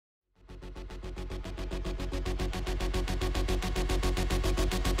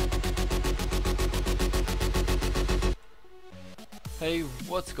Hey,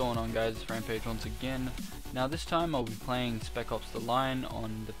 what's going on guys, it's Rampage once again. Now this time I'll be playing Spec Ops The Line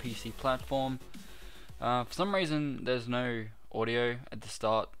on the PC platform. For some reason there's no audio at the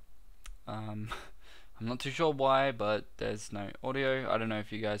start. I'm not too sure why, but there's no audio. I don't know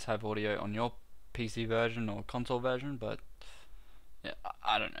if you guys have audio on your PC version or console version, but yeah,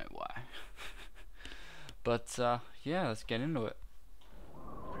 I don't know why. But yeah, let's get into it.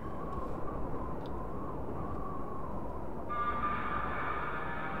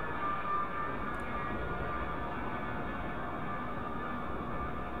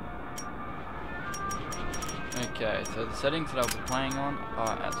 Okay, so the settings that I'll be playing on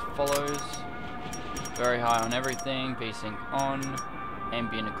are as follows. Very high on everything, VSync on,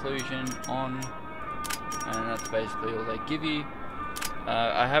 ambient occlusion on, and that's basically all they give you.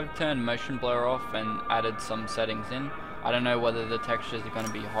 I have turned motion blur off and added some settings in. I don't know whether the textures are going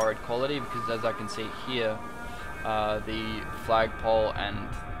to be horrid quality, because as I can see here, the flagpole and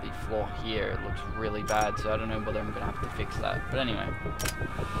the floor here looks really bad, so I don't know whether I'm going to have to fix that. But anyway,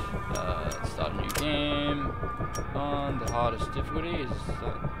 let's start a new game on the hardest difficulty. Is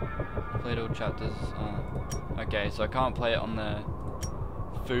played all chapters. Okay, so I can't play it on the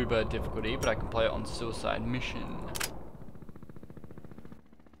FUBA difficulty, but I can play it on Suicide Mission.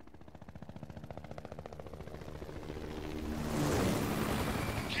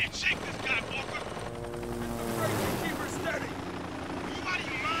 Can't shake this guy, Walker. I'm afraid you keep her steady. Are you out of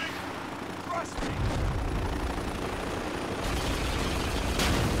your mind? Trust me.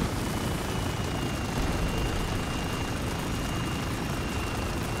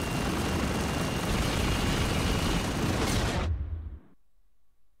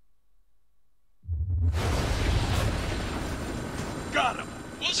 Got him.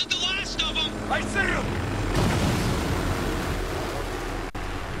 Wasn't the last of them. I see him.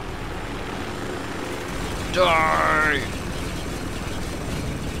 Die!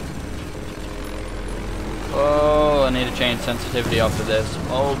 Oh, I need to change sensitivity after this.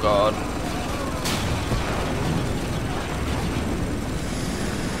 Oh god.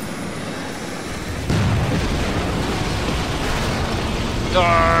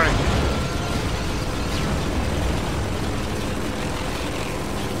 Die!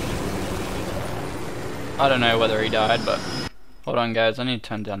 I don't know whether he died, but hold on guys, I need to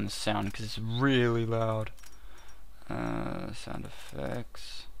turn down the sound because it's really loud. Sound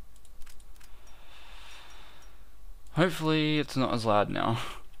effects. Hopefully it's not as loud now.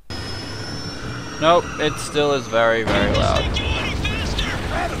 Nope, it still is very, very loud.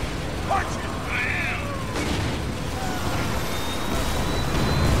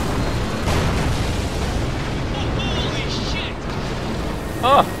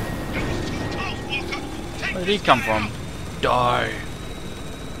 Oh! Where did he come from? Die!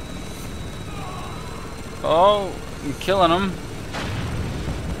 Oh, I'm killing him.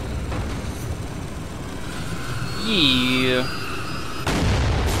 Yeah.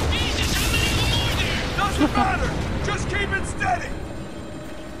 Doesn't matter. Just keep it steady.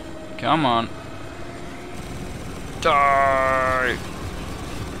 Come on. Die.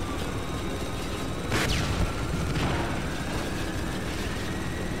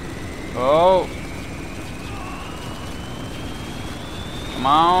 Oh. Come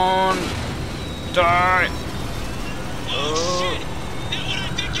on. Die. Oh.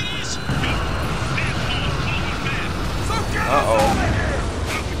 Uh-oh.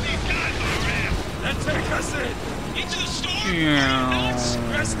 Then take us in. Into the storm.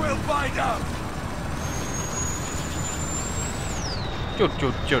 Guess we'll find out.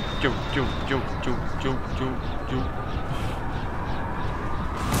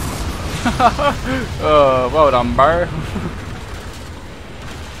 Well done, bro.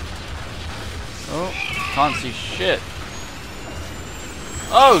 Oh, can't see shit.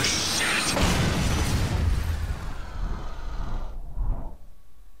 Oh shit.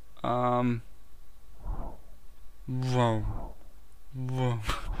 Whoa. Whoa.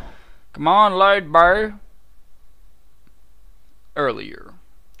 Come on, load, bro. Earlier.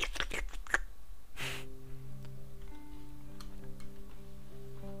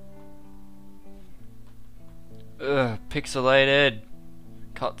 Pixelated.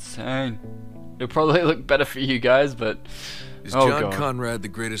 Cutscene. It'll probably look better for you guys, but is oh John God. Conrad the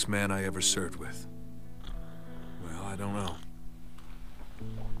greatest man I ever served with? Well, I don't know.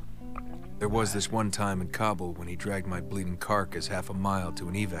 There was this one time in Kabul when he dragged my bleeding carcass half a mile to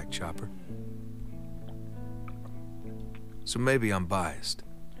an evac chopper. So maybe I'm biased.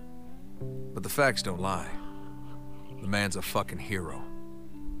 But the facts don't lie. The man's a fucking hero.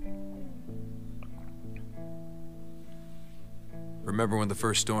 Remember when the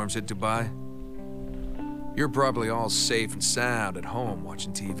first storms hit Dubai? You're probably all safe and sound at home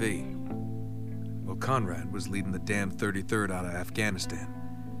watching TV. Well, Conrad was leading the damn 33rd out of Afghanistan.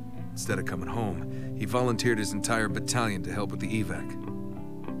 Instead of coming home, he volunteered his entire battalion to help with the evac.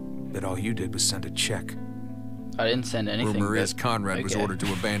 But all you did was send a check. I didn't send anything. Rumor is Conrad okay. was ordered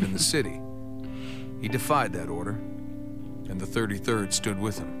to abandon the city. He defied that order, and the 33rd stood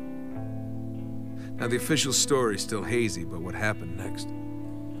with him. Now, the official story's still hazy about what happened next.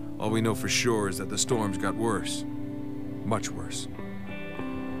 All we know for sure is that the storms got worse. Much worse.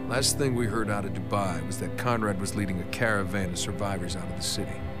 Last thing we heard out of Dubai was that Conrad was leading a caravan of survivors out of the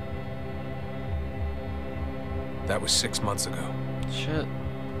city. That was 6 months ago. Shit.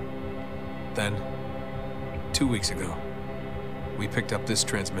 Then, 2 weeks ago, we picked up this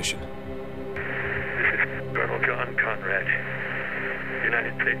transmission. This is Colonel John Conrad,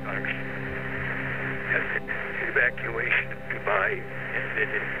 United States Army. Has the evacuation of Dubai ended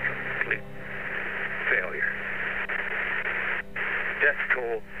in complete failure. Death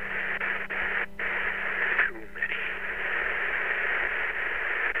toll, too many.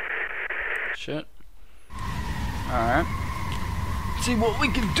 Shit. Alright. See what we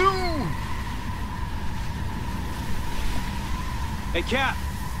can do! Hey, Cap!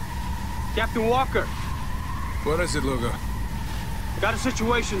 Captain Walker! What is it, Lugo? Got a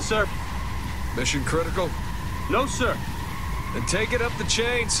situation, sir. Mission critical? No, sir. Then take it up the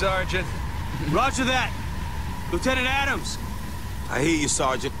chain, Sergeant. Roger that. Lieutenant Adams. I hear you,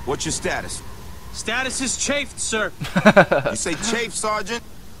 Sergeant. What's your status? Status is chafed, sir. You say chafe, Sergeant?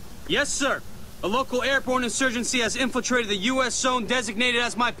 Yes, sir. A local airborne insurgency has infiltrated the U.S. zone designated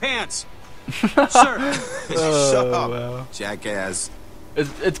as my pants. Sir. Shut up, wow. jackass.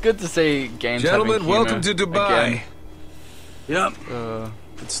 It's good to see games Gentlemen, having humor welcome to Dubai. again. Yep.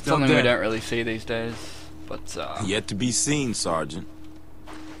 It's still something we dead. don't really see these days. But Yet to be seen, Sergeant.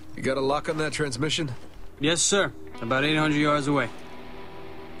 You got a lock on that transmission? Yes, sir. About 800 yards away.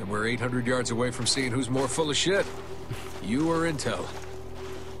 And we're 800 yards away from seeing who's more full of shit. You or Intel?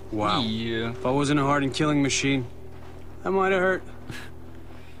 Wow. yeah. If I wasn't a hardened killing machine, that might have hurt.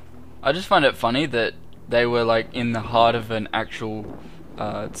 I just find it funny that they were like in the heart of an actual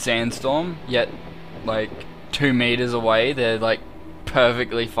sandstorm, yet like 2 meters away they're like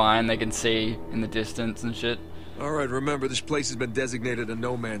perfectly fine. They can see in the distance and shit. Alright, remember, this place has been designated a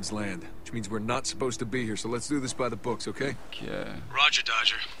no man's land, which means we're not supposed to be here, so let's do this by the books, okay? Okay. Roger,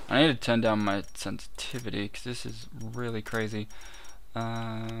 Dodger. I need to turn down my sensitivity because this is really crazy. How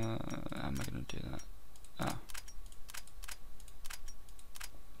am I gonna do that? Ah.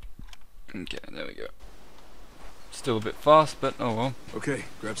 Okay, there we go. Still a bit fast, but oh well. Okay,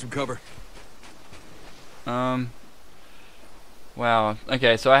 grab some cover. Wow.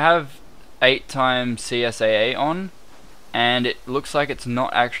 Okay, so I have 8 times CSAA on, and it looks like it's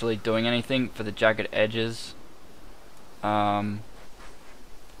not actually doing anything for the jagged edges. Yeah,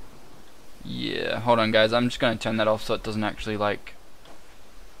 hold on guys, I'm just going to turn that off so it doesn't actually like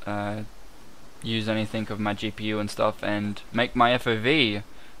use anything of my GPU and stuff, and make my FOV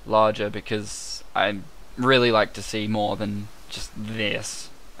larger because I really like to see more than just this,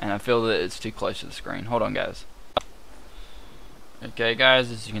 and I feel that it's too close to the screen. Hold on guys. Okay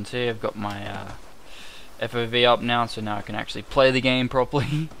guys, as you can see I've got my FOV up now, so now I can actually play the game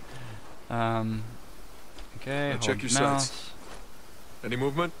properly. Okay, Now check your mouse. sights. Any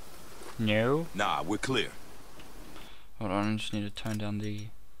movement? No. Nah, we're clear. Hold on, I just need to turn down the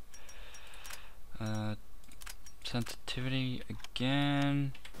sensitivity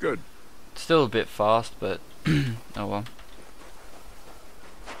again. Good. Still a bit fast, but oh well.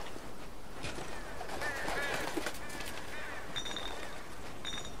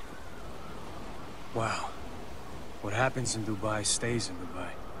 Wow. What happens in Dubai stays in Dubai.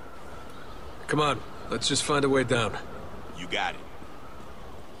 Come on, let's just find a way down. You got it.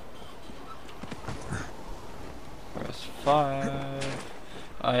 Press 5.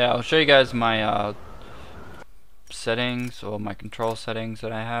 Oh yeah, I'll show you guys my settings, or my control settings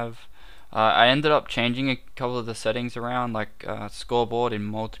that I have. I ended up changing a couple of the settings around, like scoreboard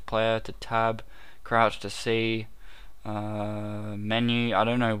in multiplayer to tab, crouch to C, menu. I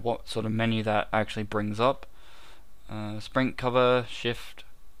don't know what sort of menu that actually brings up. Sprint cover, shift.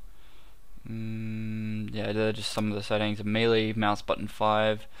 Yeah, they're just some of the settings. Melee, mouse button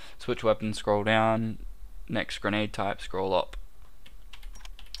 5, switch weapon, scroll down, next grenade type, scroll up.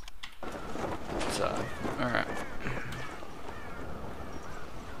 So, alright.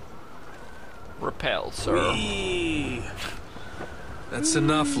 Repel, sir. Whee! That's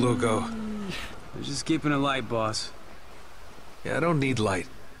enough, Lugo. We're just keeping it light, boss. Yeah, I don't need light.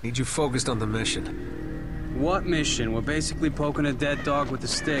 Need you focused on the mission. What mission? We're basically poking a dead dog with a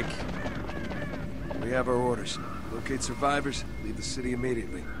stick. We have our orders. Locate survivors, leave the city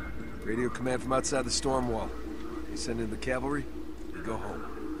immediately. Radio command from outside the storm wall. You send in the cavalry, we go home.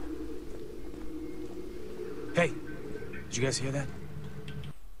 Hey, did you guys hear that?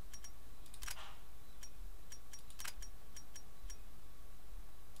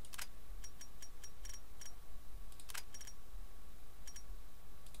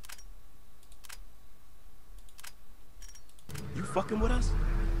 You fucking with us?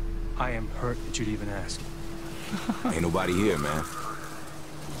 I am hurt that you'd even ask. Ain't nobody here, man.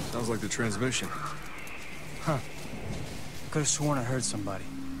 Sounds like the transmission. Huh. Could have sworn I heard somebody.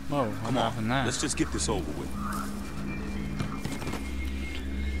 Whoa, Come what on, happened there? let's just get this over with.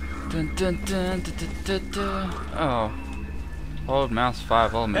 Dun, dun, dun, dun, dun, dun, dun. Oh. Hold mouse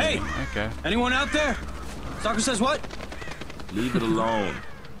 5, hold Hey! maybe. Okay. Anyone out there? Stalker says what? Leave it alone.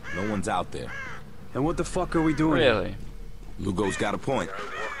 No one's out there. And what the fuck are we doing here? Really? Lugo's got a point.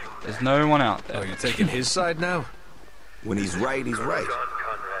 There's no one out Oh, there. you're taking his side now? When he's right, he's right.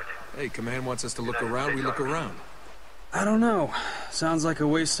 Hey, command wants us to look around, we look around. I don't know. Sounds like a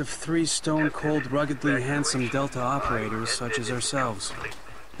waste of 3 stone-cold, ruggedly handsome Delta operators such as ourselves.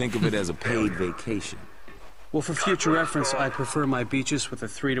 Think of it as a paid vacation. Well, for future reference, I prefer my beaches with a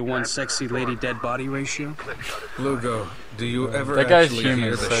 3-to-1 sexy lady dead body ratio. Lugo, do you ever That guy's actually humor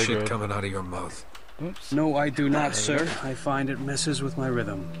hear is the so shit good. coming out of your mouth? Oops. No, I do not, sir. I find it messes with my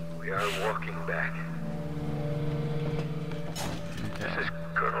rhythm. We are walking back. Okay. This is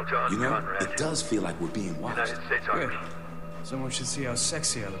Colonel John You know, Conrad, it does feel like we're being watched. United States Good. Army. Someone should see how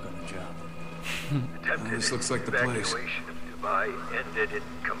sexy I look on the job. Attempted this looks like the place. evacuation of Dubai ended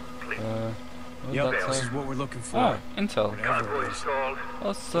incomplete. What Yep, does that this say? is what we're looking for. Oh, intel. Convoy stalled,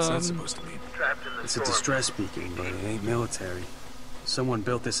 What's that Awesome. supposed to mean? trapped in the It's a storm. distress beacon, but it ain't military. Someone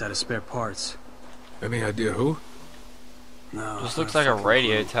built this out of spare parts. Any idea who? No. Just not looks like a fucking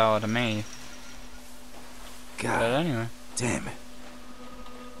radio clue. tower to me. But God anyway. damn it.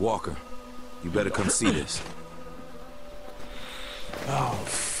 Walker, you better come see this. Oh,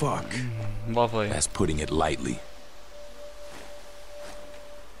 fuck. Lovely. That's putting it lightly.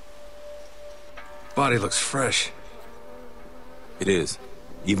 Body looks fresh. It is.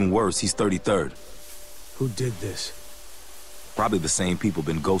 Even worse, he's 33rd. Who did this? Probably the same people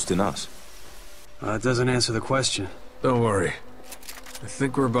been ghosting us. It doesn't answer the question. Don't worry. I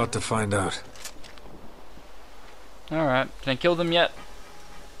think we're about to find out. Alright. Can I kill them yet?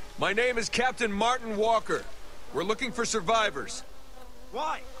 My name is Captain Martin Walker. We're looking for survivors.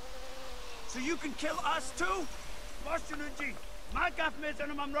 Why? So you can kill us too?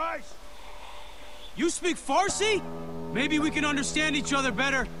 You speak Farsi? Maybe we can understand each other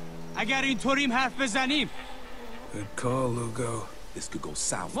better. اگر اینطوریم حرف بزنیم. Good call, Lugo. This could go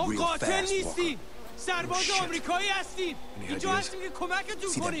south ما real قاتل fast, Walker. نیستیم. سرباز shit. آمریکایی هستیم. اینجا هستیم که کمکتون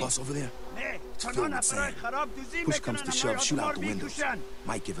See that کنیم. bus over there? نه It's چنان filled with افراد sand. خراب دوزی Push comes to میکنن shove, shoot out the اما windows. میکشن.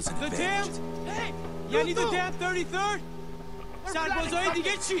 Might give us an The advantage. damned? Hey! یعنی the damned 33rd? سربازای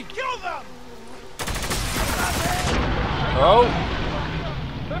دیگه چی؟ Kill them! Oh!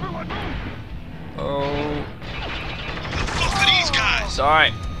 Oh. Fuck are these guys?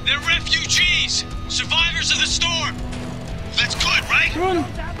 Sorry. They're refugees! Survivors of the storm! That's good, right?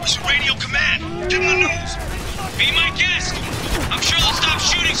 This is Radio Command. Give them the news. Be my guest. I'm sure they'll stop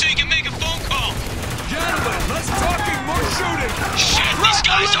shooting so you can make a phone call. Gentlemen, less talking, more shooting! Shit, these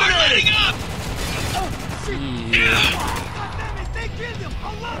guys aren't letting up! Yeah.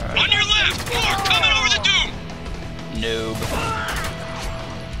 On your left, more coming over the dune! Noob.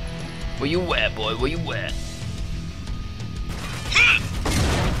 Where you at, boy? Where you at?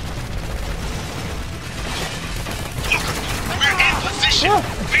 We're in position,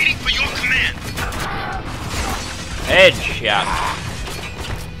 waiting for your command. Headshot.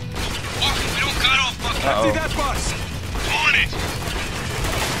 Walker, we don't got all fucked up. Uh-oh. that bus! On it!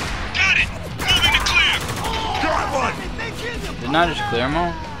 Got it! Moving to clear! Got one! Didn't I just clear them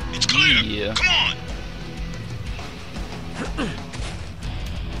all? It's clear! Yeah. Come on!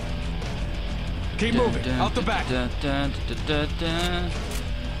 Keep moving, out the back.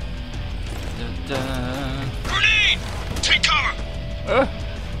 Grenade! Take cover!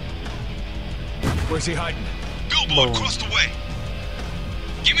 Where's he hiding? Billboard across the way.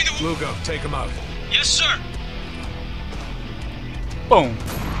 Give me the... Lugo, take him out. Yes, sir! Boom.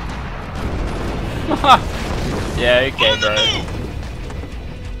 Yeah, okay, On the bro.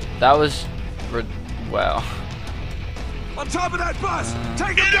 move! That was... wow. On top of that bus!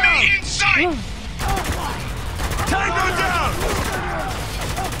 Take him down! Enemy in sight! Tango down!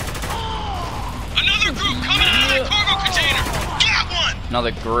 Another group coming out of that cargo container! Got one!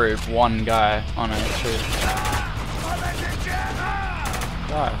 Another group, one guy on it too.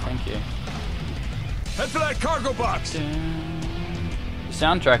 Ah, thank you. Head for that cargo box. The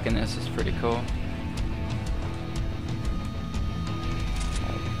soundtrack in this is pretty cool.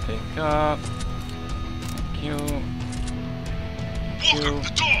 Pick up. Kill. Walker,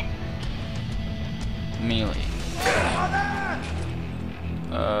 the door. Melee.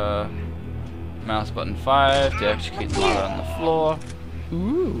 Mouse button 5 to execute the mother on the floor.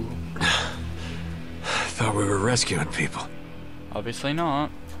 Ooh. Thought we were rescuing people. Obviously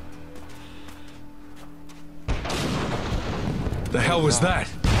not. The hell was that?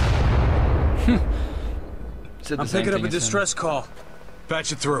 Said the I'm same picking up thing a as him. distress call.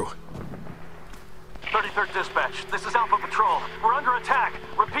 Patch it through. 33rd Dispatch, this is Alpha Patrol. We're under attack.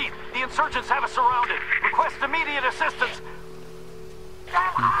 Repeat, the insurgents have us surrounded. Request immediate assistance.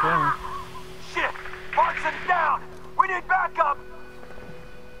 Okay. Shit! Markson's down! We need backup!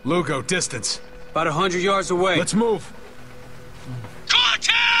 Lugo, distance. About 100 yards away. Let's move.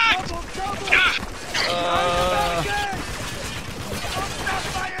 Contact!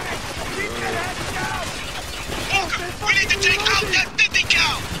 Walker, we need to take out that 50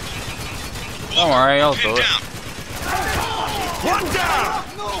 cal! Don't worry, I'll do Pin it. down. One down!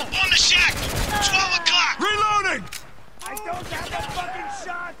 On the shack! 12 o'clock! Reloading! I don't have a fucking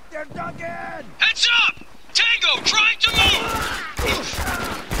shot! They're dug in! Heads up! Tango trying to move!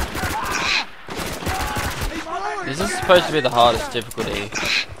 This is supposed to be the hardest difficulty.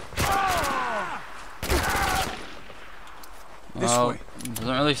 Well, doesn't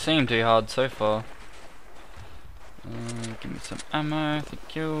really seem too hard so far. Give me some ammo,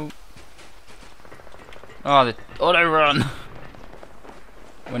 thank you. Oh, the auto run!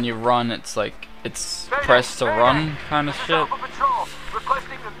 When you run, it's like, it's press to run kind of shit. Alpha Patrol,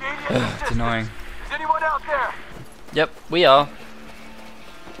 requesting immediate assistance. It's annoying. Is anyone out there? Yep, we are.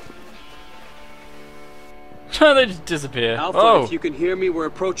 They just disappear. Alpha, Oh! if you can hear me, we're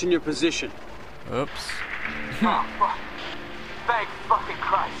approaching your position. Oops. Oh, fuck. Thank fucking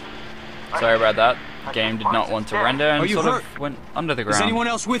Christ. Sorry about that. The game did not want to render and Are you sort hurt? of went under the Is ground. anyone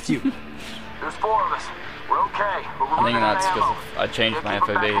else with you? There's 4 of us. We're okay, but we're I think running out that's of because ammo. I changed my Can't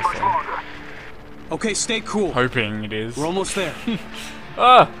keep 'em back much FOV, longer. Okay, stay cool. so... Hoping it is. We're almost there.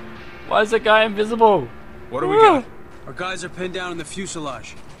 Ah! Why is that guy invisible? What do we got? Our guys are pinned down in the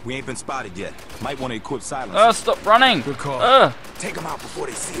fuselage. We ain't been spotted yet. Might want to equip silence. Oh, stop running! Good call. Take them out before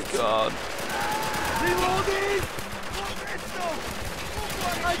they see us. God. Reloading!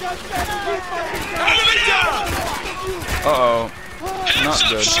 I got Uh-oh. Not Heads up!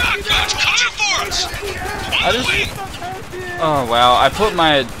 good. Shotguns coming for us! I On the just... way! Oh, wow. I put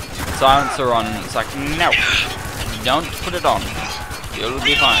my silencer on and it's like, no. Don't put it on. You'll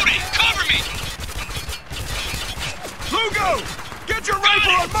be fine. Reloading! Cover me! Lugo! Get your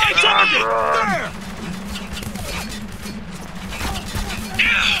rifle on my target! There!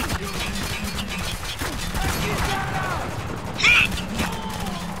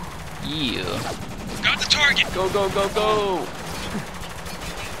 Yeah. Got the target! Go, go, go, go!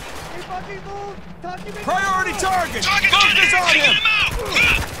 Priority target! Target Focus on taking him! him out!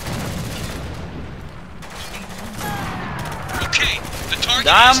 Okay, the target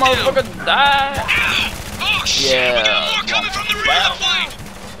Die, is down. motherfucker, die! Oh shit! Yeah. We got more coming from the rear of the plane!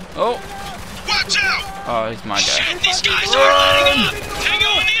 Oh! Watch out! Oh, he's my guy. Shit, these guys are lining up!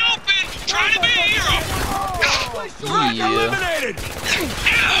 Tango in the open! Trying to be a hero! Yeah. Eliminated!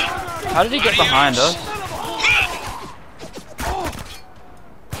 How did he get behind us?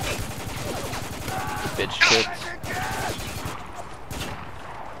 Bitch tits.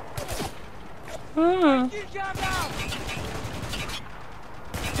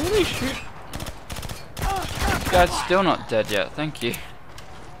 Holy shit. This guy's still not dead yet, thank you.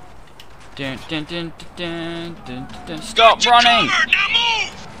 Dun, dun, dun, dun, dun, dun, dun. Stop running! Covered, now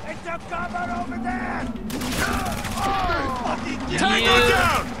move! It's a cover over there! Tango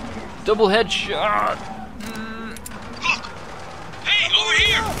down! Double headshot! Look! Hey, over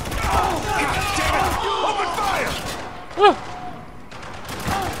here! Open fire!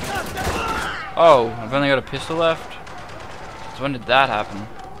 Oh, I've only got a pistol left? So when did that happen?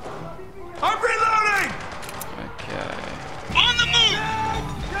 I'm reloading! Okay. On the move!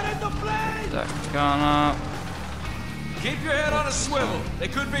 That gun up. Keep your head on a swivel. They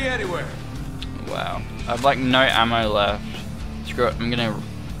could be anywhere. Wow. I have like no ammo left. Screw it, I'm gonna In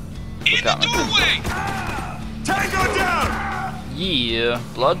whip the out my pistol. doorway! Tango down! Yeah,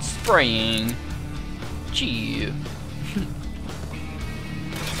 blood spraying. Gee.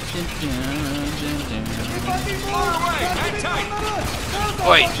 Far away! Hang tight!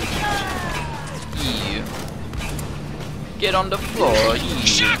 Wait. Yeah. Get on the floor. Yeah.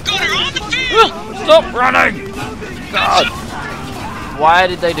 Shotgunner on the field! Stop running! God. Why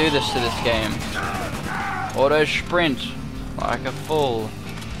did they do this to this game? Auto sprint like a fool.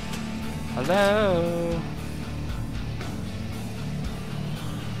 Hello.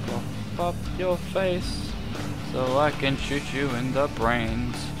 Pop up your face so I can shoot you in the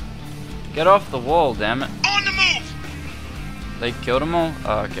brains. Get off the wall, damn it. On the move! They killed them all?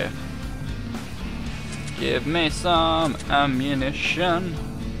 Oh, okay. Give me some ammunition.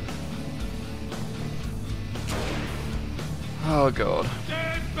 Oh god.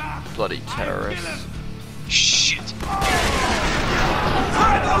 Bloody terrorists. Shit!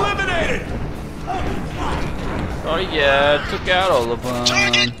 Eliminated! Oh yeah, took out all of them.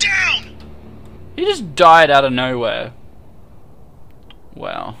 Target down! He just died out of nowhere.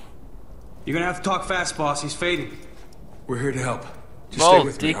 Wow. You're gonna have to talk fast, boss. He's fading. We're here to help. Just Well, stay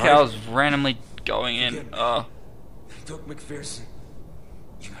with me, all decals right? randomly going in. They took McPherson.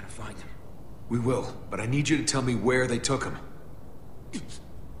 You gotta find him. We will, but I need you to tell me where they took him.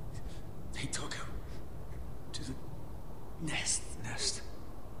 They took him to the nest.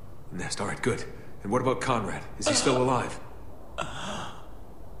 Nest, all right, good. And what about Conrad? Is he still alive?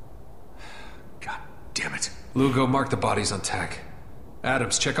 God damn it. Lugo, mark the bodies on tack.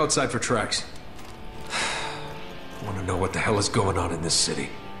 Adams, check outside for tracks. I want to know what the hell is going on in this city.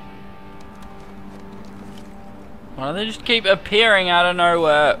 Why do they just keep appearing out of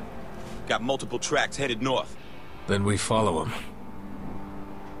nowhere? Got multiple tracks headed north. Then we follow him.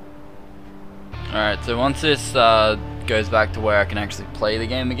 Alright, so once this goes back to where I can actually play the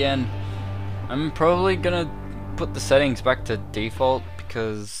game again, I'm probably gonna put the settings back to default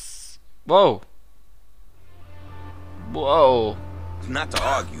because... Whoa! Whoa! Not to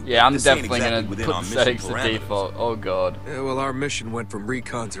argue. Yeah, I'm this ain't definitely exactly gonna within put our the mission settings to parameters. default. Oh god. Yeah, well, our mission went from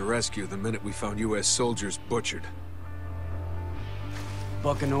recon to rescue the minute we found U.S. soldiers butchered.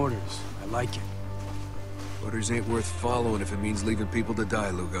 Bucking orders. I like it. Orders ain't worth following if it means leaving people to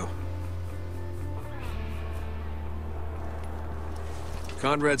die, Lugo.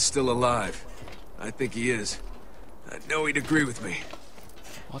 Conrad's still alive. I think he is. I know he'd agree with me.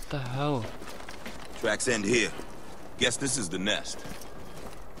 What the hell? Tracks end here. Guess this is the nest.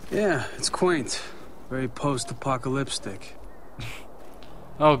 Yeah, it's quaint. Very post-apocalyptic.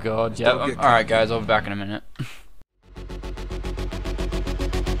 Oh god, yeah. Don't get Alright cocky. guys, I'll be back in a minute.